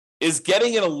is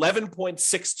getting an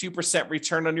 11.62%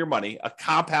 return on your money, a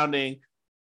compounding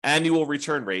annual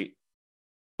return rate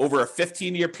over a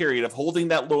 15-year period of holding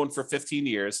that loan for 15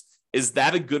 years, is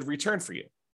that a good return for you?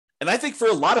 And I think for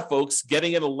a lot of folks,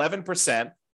 getting an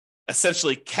 11%,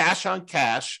 essentially cash on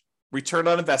cash return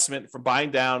on investment from buying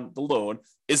down the loan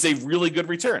is a really good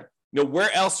return.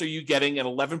 Where else are you getting an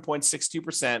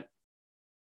 11.62%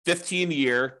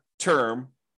 15-year term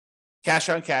cash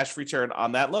on cash return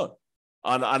on that loan,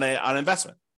 on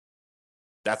investment?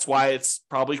 That's why it's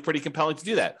probably pretty compelling to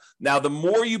do that. Now, the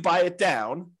more you buy it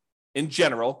down, in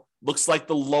general, looks like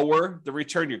the lower the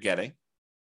return you're getting.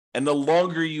 And the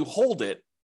longer you hold it,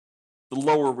 the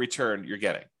lower return you're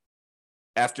getting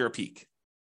after a peak.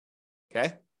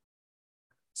 Okay?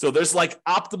 So there's like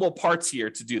optimal parts here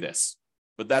to do this,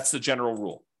 but that's the general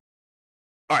rule.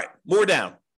 All right, more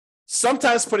down.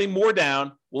 Sometimes putting more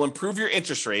down will improve your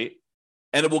interest rate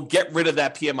and it will get rid of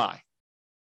that PMI.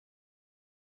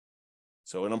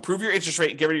 So it'll improve your interest rate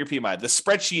and get rid of your PMI. The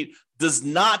spreadsheet does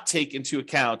not take into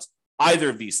account either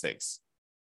of these things.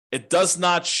 It does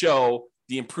not show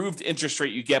the improved interest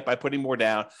rate you get by putting more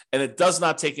down, and it does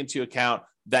not take into account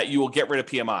that you will get rid of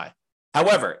PMI.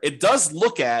 However, it does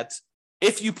look at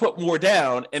if you put more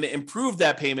down and improve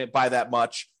that payment by that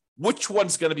much, which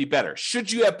one's going to be better?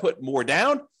 Should you have put more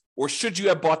down or should you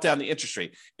have bought down the interest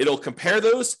rate? It'll compare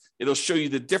those. It'll show you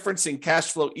the difference in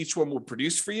cash flow each one will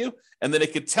produce for you. And then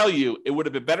it could tell you it would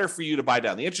have been better for you to buy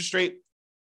down the interest rate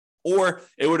or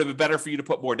it would have been better for you to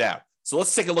put more down. So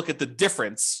let's take a look at the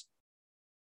difference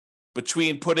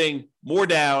between putting more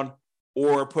down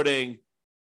or buying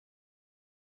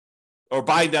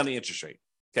down the interest rate.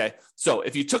 Okay. So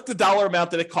if you took the dollar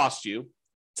amount that it cost you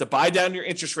to buy down your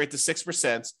interest rate to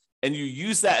 6% and you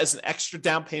use that as an extra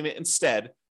down payment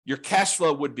instead, your cash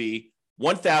flow would be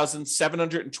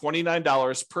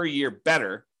 $1,729 per year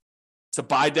better to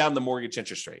buy down the mortgage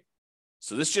interest rate.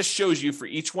 So this just shows you for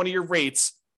each one of your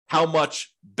rates how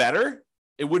much better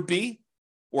it would be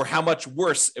or how much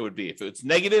worse it would be. If it's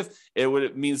negative,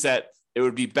 it means that it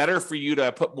would be better for you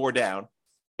to put more down.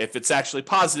 If it's actually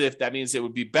positive, that means it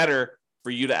would be better for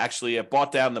you to actually have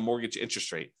bought down the mortgage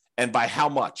interest rate. And by how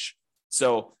much?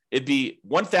 So it'd be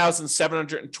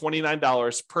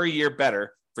 $1,729 per year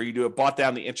better for you to have bought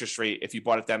down the interest rate if you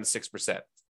bought it down to 6%.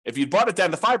 If you bought it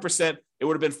down to 5%, it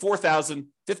would have been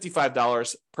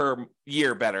 $4,055 per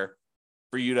year better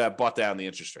for you to have bought down the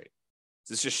interest rate.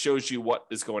 This just shows you what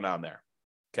is going on there.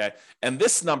 Okay. And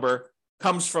this number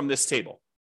comes from this table.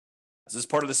 This is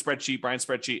part of the spreadsheet, Brian's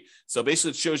spreadsheet. So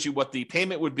basically it shows you what the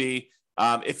payment would be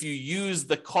if you use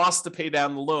the cost to buy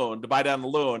down the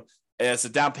loan as a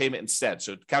down payment instead.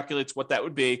 So it calculates what that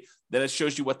would be. Then it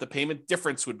shows you what the payment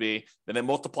difference would be. Then it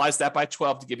multiplies that by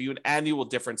 12 to give you an annual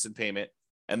difference in payment.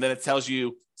 And then it tells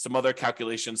you some other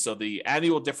calculations. So the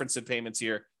annual difference in payments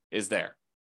here is there.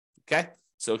 Okay.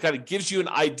 So it kind of gives you an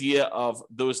idea of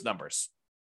those numbers.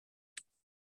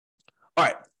 All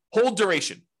right. Hold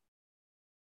duration.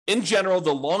 In general,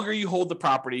 the longer you hold the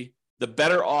property, the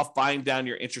better off buying down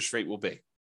your interest rate will be.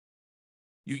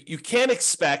 You can't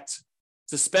expect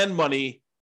to spend money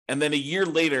and then a year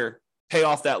later pay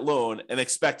off that loan and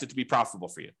expect it to be profitable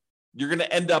for you. You're going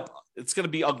to end up, it's going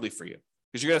to be ugly for you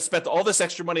because you're going to spend all this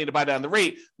extra money to buy down the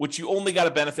rate, which you only got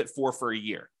a benefit for a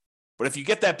year. But if you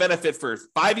get that benefit for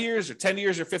 5 years or 10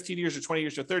 years or 15 years or 20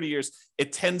 years or 30 years,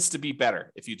 it tends to be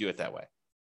better if you do it that way.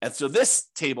 And so this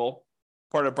table,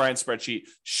 part of Brian's spreadsheet,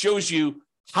 shows you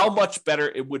how much better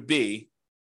it would be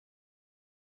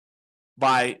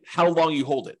by how long you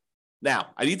hold it. Now,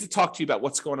 I need to talk to you about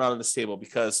what's going on in this table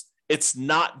because it's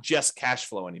not just cash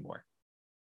flow anymore.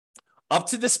 Up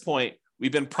to this point,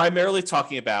 we've been primarily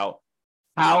talking about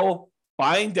how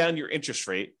buying down your interest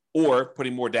rate or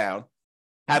putting more down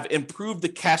have improved the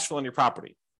cash flow on your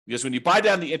property. Because when you buy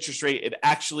down the interest rate, it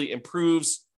actually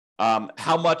improves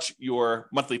how much your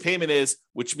monthly payment is,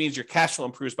 which means your cash flow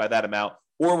improves by that amount,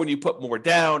 Or when you put more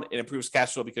down, it improves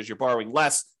cash flow because you're borrowing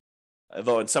less,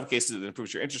 although in some cases it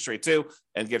improves your interest rate too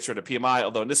and gets rid of PMI.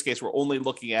 Although in this case, we're only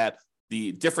looking at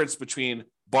the difference between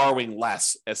borrowing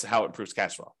less as to how it improves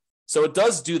cash flow. So it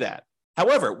does do that.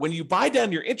 However, when you buy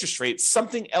down your interest rate,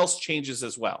 something else changes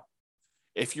as well.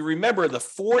 If you remember the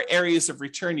 4 areas of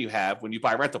return you have when you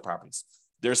buy rental properties,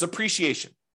 there's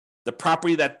appreciation. The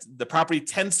property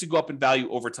tends to go up in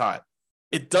value over time.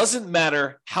 It doesn't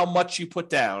matter how much you put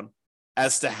down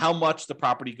as to how much the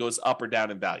property goes up or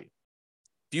down in value.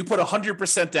 If you put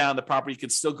 100% down, the property can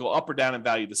still go up or down in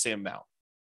value the same amount.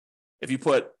 If you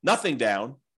put nothing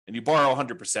down and you borrow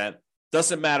 100%,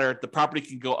 doesn't matter. The property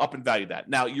can go up in value that.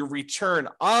 Now, your return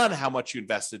on how much you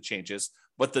invested changes,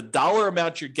 but the dollar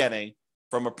amount you're getting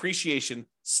from appreciation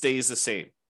stays the same.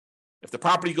 If the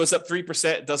property goes up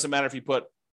 3%, it doesn't matter if you put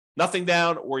nothing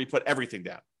down or you put everything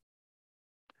down.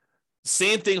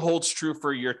 Same thing holds true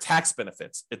for your tax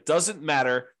benefits. It doesn't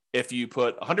matter if you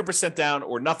put 100% down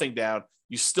or nothing down,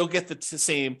 you still get the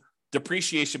same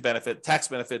depreciation benefit, tax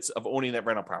benefits of owning that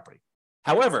rental property.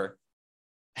 However,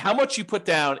 how much you put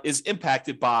down is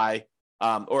impacted by,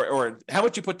 or how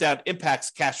much you put down impacts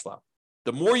cash flow.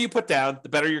 The more you put down, the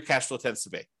better your cash flow tends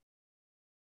to be.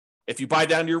 If you buy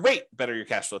down your rate, the better your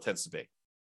cash flow tends to be.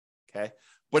 Okay.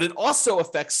 But it also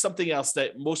affects something else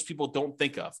that most people don't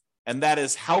think of, and that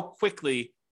is how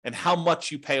quickly and how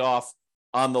much you pay off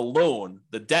on the loan,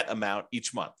 the debt amount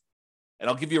each month. And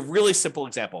I'll give you a really simple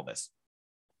example of this.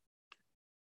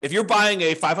 If you're buying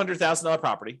a $500,000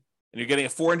 property and you're getting a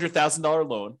 $400,000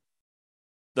 loan,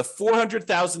 the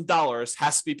 $400,000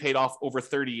 has to be paid off over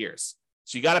 30 years.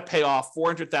 So you got to pay off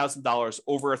 $400,000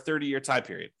 over a 30-year time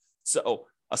period. So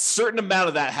a certain amount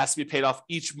of that has to be paid off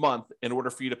each month in order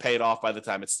for you to pay it off by the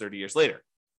time it's 30 years later.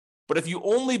 But if you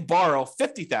only borrow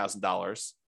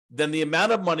 $50,000, then the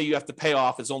amount of money you have to pay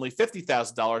off is only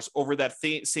 $50,000 over that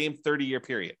same 30-year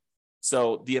period.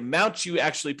 So the amount you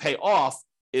actually pay off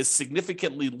is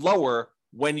significantly lower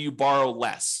when you borrow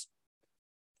less.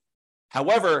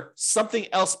 However, something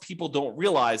else people don't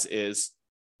realize is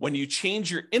when you change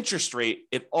your interest rate,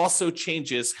 it also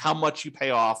changes how much you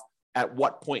pay off at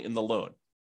what point in the loan.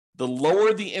 The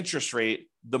lower the interest rate,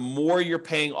 the more you're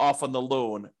paying off on the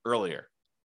loan earlier.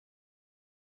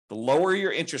 The lower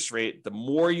your interest rate, the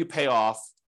more you pay off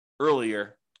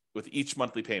earlier with each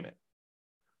monthly payment.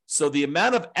 So the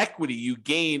amount of equity you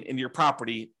gain in your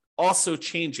property also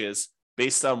changes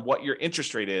based on what your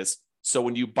interest rate is. So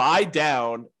when you buy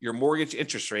down your mortgage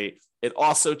interest rate, it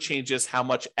also changes how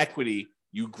much equity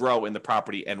you grow in the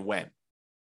property and when.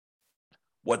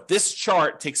 What this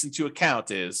chart takes into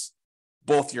account is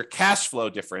both your cash flow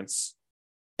difference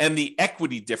and the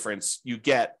equity difference you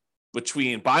get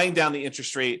between buying down the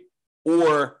interest rate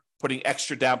or putting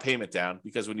extra down payment down,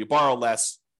 because when you borrow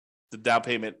less, the down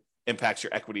payment impacts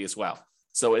your equity as well.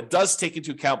 So it does take into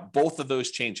account both of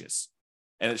those changes,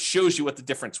 and it shows you what the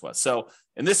difference was. So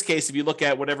in this case, if you look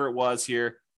at whatever it was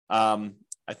here, I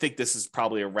think this is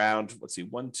probably around,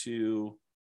 1, 2,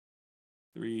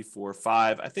 3, 4,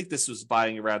 5. I think this was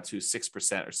buying around to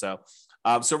 6% or so.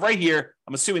 So right here,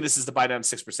 I'm assuming this is the buy down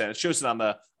 6%. It shows it on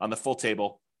the full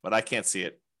table, but I can't see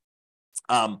it.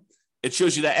 It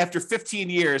shows you that after 15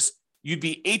 years, you'd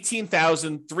be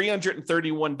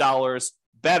 $18,331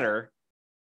 better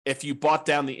if you bought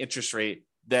down the interest rate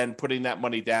than putting that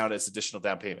money down as additional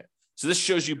down payment. So this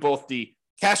shows you both the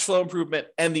cash flow improvement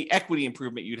and the equity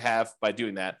improvement you'd have by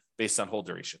doing that based on hold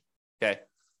duration. Okay.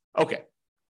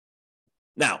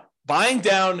 Now, buying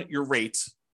down your rate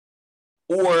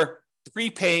or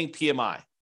prepaying PMI.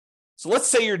 So let's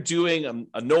say you're doing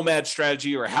a nomad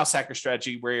strategy or a house hacker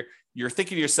strategy where you're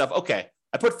thinking to yourself, okay,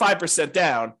 I put 5%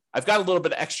 down. I've got a little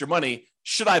bit of extra money.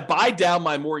 Should I buy down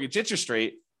my mortgage interest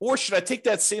rate, or should I take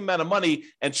that same amount of money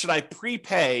and should I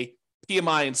prepay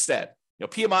PMI instead?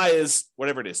 PMI is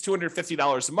whatever it is,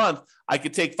 $250 a month. I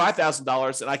could take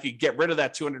 $5,000 and I could get rid of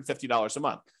that $250 a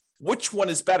month. Which one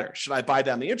is better? Should I buy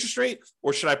down the interest rate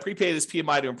or should I prepay this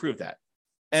PMI to improve that?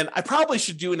 And I probably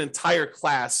should do an entire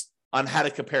class on how to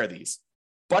compare these.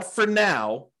 But for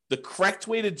now, the correct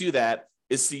way to do that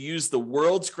is to use the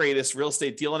world's greatest real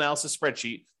estate deal analysis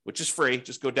spreadsheet, which is free.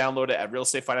 Just go download it at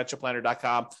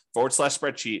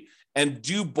realestatefinancialplanner.com/spreadsheet and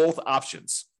do both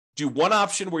options. Do one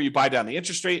option where you buy down the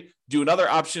interest rate, do another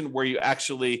option where you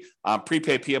actually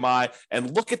prepay PMI,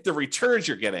 and look at the returns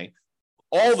you're getting,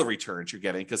 all the returns you're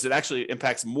getting, because it actually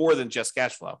impacts more than just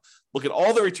cash flow. Look at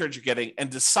all the returns you're getting and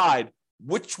decide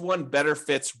which one better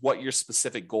fits what your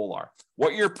specific goal are,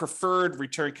 what your preferred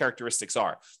return characteristics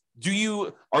are.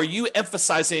 Are you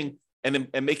emphasizing and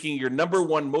making your number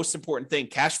one most important thing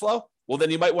cash flow? Well,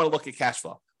 then you might want to look at cash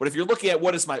flow. But if you're looking at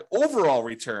what is my overall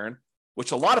return,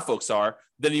 which a lot of folks are,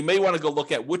 then you may want to go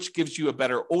look at which gives you a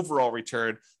better overall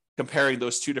return comparing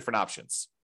those two different options.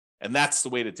 And that's the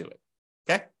way to do it.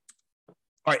 Okay?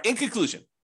 All right, in conclusion,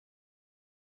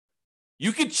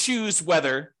 you can choose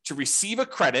whether to receive a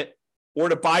credit or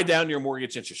to buy down your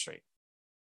mortgage interest rate.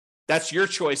 That's your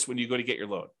choice when you go to get your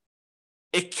loan.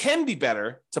 It can be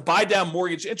better to buy down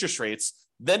mortgage interest rates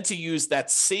than to use that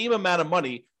same amount of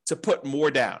money to put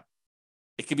more down.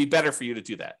 It can be better for you to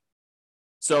do that.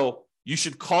 So you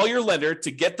should call your lender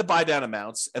to get the buy down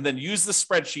amounts and then use the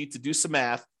spreadsheet to do some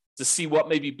math to see what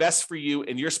may be best for you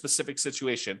in your specific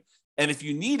situation. And if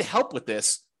you need help with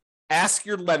this, ask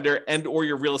your lender and or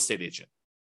your real estate agent.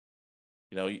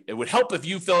 You know, it would help if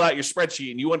you filled out your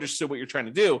spreadsheet and you understood what you're trying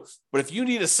to do. But if you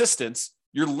need assistance,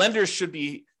 your lenders should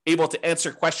be able to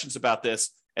answer questions about this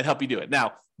and help you do it.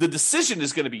 Now, the decision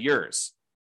is going to be yours.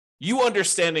 You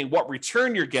understanding what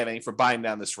return you're getting for buying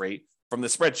down this rate from the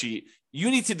spreadsheet, you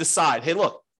need to decide, hey,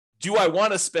 look, do I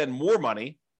want to spend more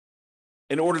money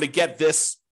in order to get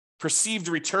this perceived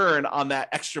return on that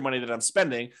extra money that I'm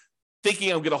spending,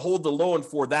 thinking I'm going to hold the loan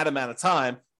for that amount of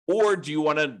time? Or do you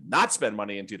want to not spend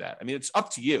money and do that? I mean, it's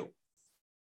up to you.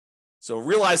 So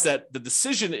realize that the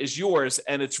decision is yours,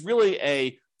 and it's really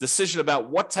a decision about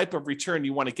what type of return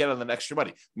you want to get on that extra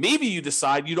money. Maybe you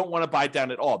decide you don't want to buy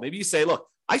down at all. Maybe you say, look,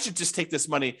 I should just take this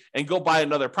money and go buy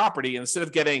another property. And instead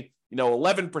of getting,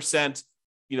 11%,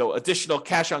 additional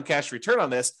cash on cash return on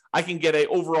this, I can get a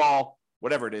overall,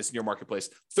 whatever it is in your marketplace,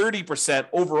 30%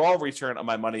 overall return on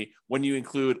my money when you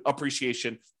include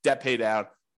appreciation, debt pay down,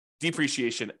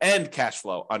 depreciation, and cash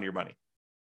flow on your money.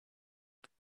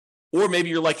 Or maybe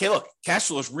you're like, hey, look, cash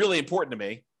flow is really important to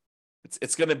me.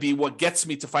 It's going to be what gets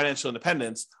me to financial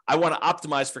independence. I want to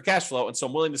optimize for cash flow. And so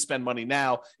I'm willing to spend money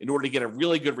now in order to get a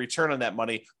really good return on that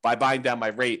money by buying down my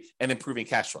rate and improving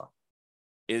cash flow.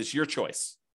 It is your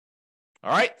choice.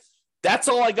 All right. That's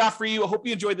all I got for you. I hope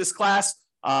you enjoyed this class.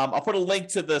 I'll put a link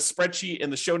to the spreadsheet in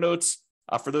the show notes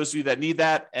for those of you that need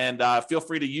that. And feel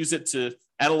free to use it to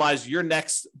analyze your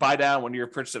next buy down when you're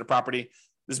purchasing a property.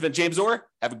 This has been James Orr.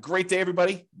 Have a great day,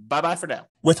 everybody. Bye-bye for now.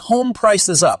 With home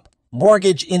prices up,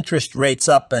 mortgage interest rates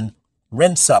up, and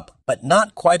rents up, but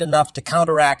not quite enough to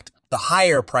counteract the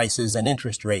higher prices and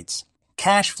interest rates,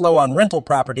 cash flow on rental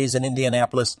properties in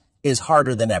Indianapolis is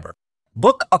harder than ever.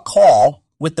 Book a call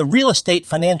with the Real Estate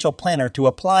Financial Planner to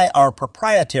apply our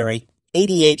proprietary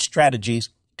 88 strategies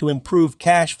to improve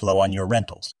cash flow on your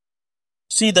rentals.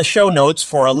 See the show notes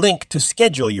for a link to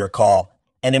schedule your call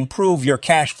and improve your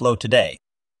cash flow today.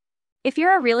 If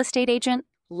you're a real estate agent,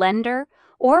 lender,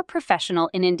 or professional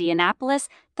in Indianapolis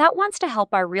that wants to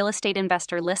help our real estate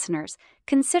investor listeners,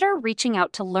 consider reaching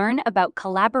out to learn about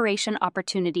collaboration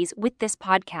opportunities with this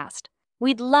podcast.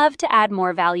 We'd love to add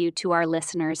more value to our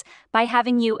listeners by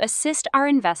having you assist our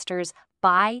investors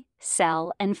buy,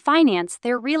 sell, and finance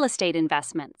their real estate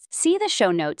investments. See the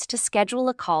show notes to schedule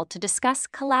a call to discuss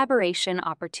collaboration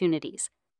opportunities.